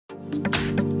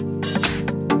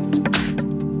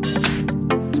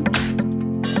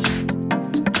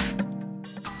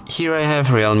Here I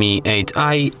have Realme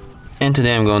 8i, and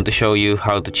today I'm going to show you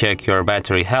how to check your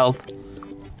battery health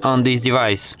on this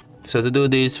device. So to do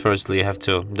this, firstly you have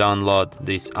to download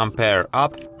this Ampere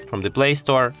app from the Play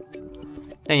Store.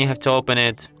 Then you have to open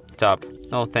it, tap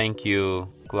no thank you,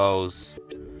 close,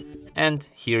 and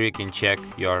here you can check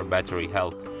your battery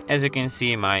health. As you can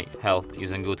see, my health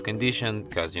is in good condition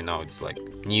because, you know, it's like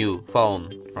new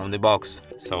phone from the box,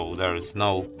 so there's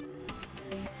no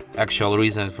actual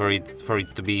reason for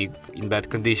it to be in bad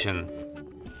condition.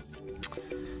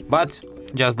 But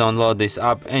just download this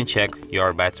app and check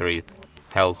your battery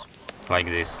health like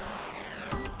this.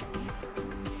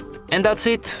 And that's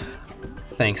it.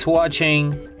 Thanks for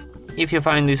watching. If you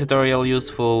find this tutorial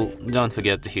useful, don't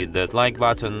forget to hit that like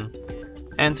button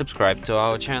and subscribe to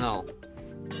our channel.